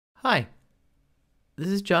Hi, this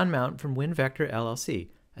is John Mount from WinVector LLC,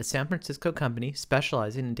 a San Francisco company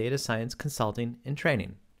specializing in data science consulting and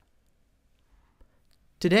training.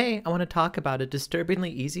 Today, I want to talk about a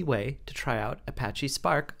disturbingly easy way to try out Apache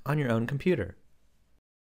Spark on your own computer.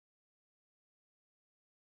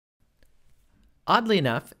 Oddly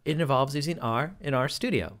enough, it involves using R in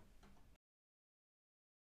RStudio.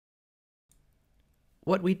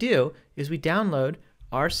 What we do is we download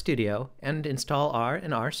RStudio and install R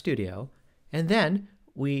in RStudio, and then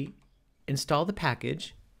we install the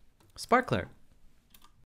package Sparkler.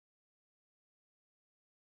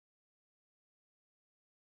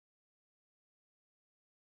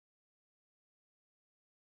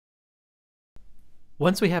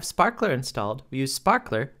 Once we have Sparkler installed, we use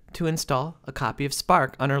Sparkler to install a copy of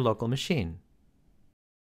Spark on our local machine.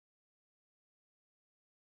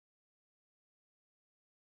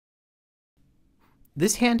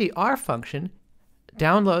 This handy R function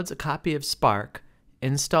downloads a copy of Spark,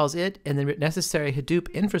 installs it and the necessary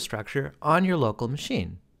Hadoop infrastructure on your local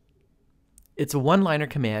machine. It's a one-liner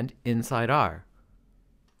command inside R.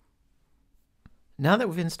 Now that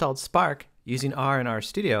we've installed Spark using R in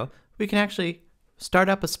RStudio, we can actually start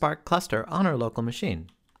up a Spark cluster on our local machine.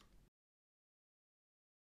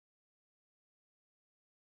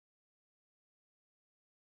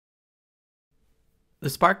 The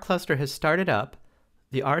Spark cluster has started up.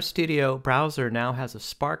 The RStudio browser now has a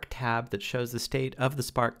Spark tab that shows the state of the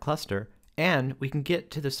Spark cluster, and we can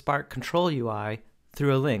get to the Spark control UI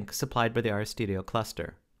through a link supplied by the RStudio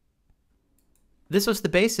cluster. This was the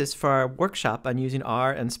basis for our workshop on using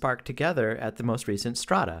R and Spark together at the most recent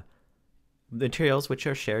Strata, materials which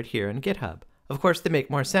are shared here in GitHub. Of course, they make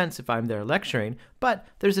more sense if I'm there lecturing, but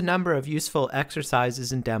there's a number of useful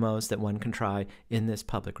exercises and demos that one can try in this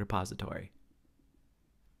public repository.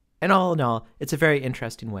 And all in all, it's a very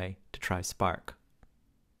interesting way to try Spark.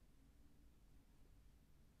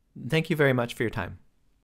 Thank you very much for your time.